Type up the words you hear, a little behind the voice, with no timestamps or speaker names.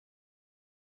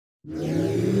The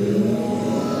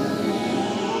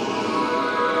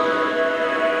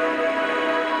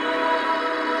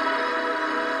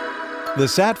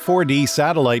SAT4D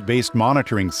satellite-based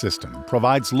monitoring system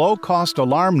provides low-cost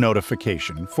alarm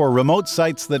notification for remote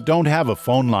sites that don't have a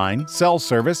phone line, cell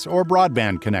service, or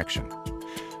broadband connection.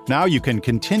 Now you can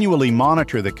continually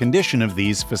monitor the condition of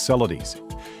these facilities.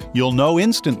 You'll know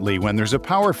instantly when there's a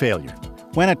power failure,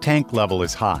 when a tank level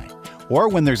is high, or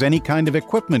when there's any kind of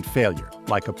equipment failure,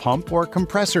 like a pump or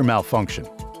compressor malfunction.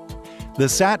 The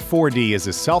SAT4D is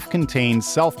a self-contained,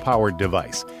 self-powered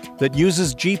device that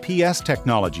uses GPS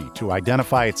technology to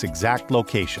identify its exact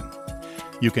location.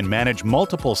 You can manage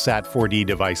multiple SAT4D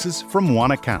devices from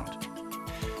one account.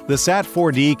 The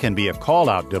SAT4D can be a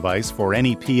call-out device for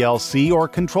any PLC or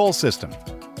control system.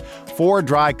 4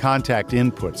 dry contact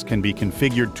inputs can be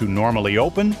configured to normally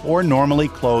open or normally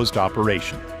closed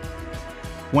operation.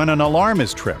 When an alarm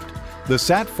is tripped, the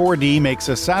SAT4D makes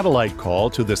a satellite call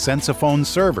to the Sensaphone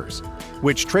servers,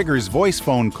 which triggers voice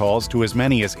phone calls to as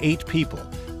many as 8 people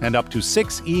and up to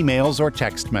 6 emails or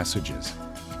text messages.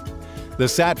 The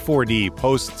SAT4D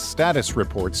posts status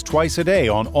reports twice a day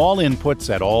on all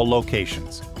inputs at all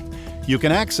locations. You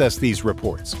can access these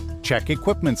reports, check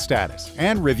equipment status,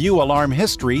 and review alarm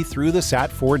history through the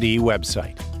SAT4D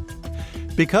website.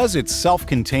 Because it's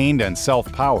self-contained and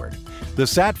self-powered, the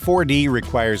SAT4D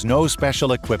requires no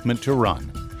special equipment to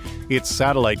run. Its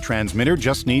satellite transmitter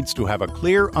just needs to have a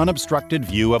clear, unobstructed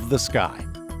view of the sky.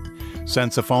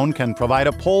 Sensaphone can provide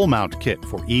a pole mount kit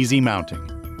for easy mounting.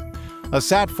 A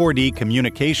SAT4D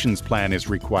communications plan is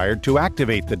required to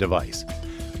activate the device.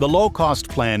 The low-cost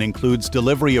plan includes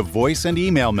delivery of voice and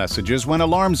email messages when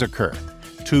alarms occur,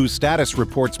 2 status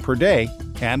reports per day,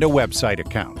 and a website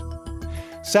account.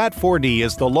 SAT4D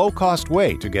is the low-cost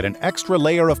way to get an extra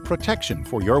layer of protection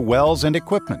for your wells and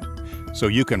equipment, so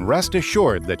you can rest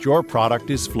assured that your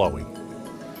product is flowing.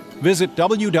 Visit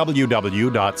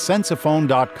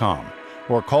www.sensaphone.com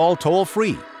or call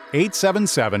toll-free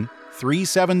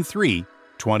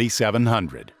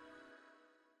 877-373-2700.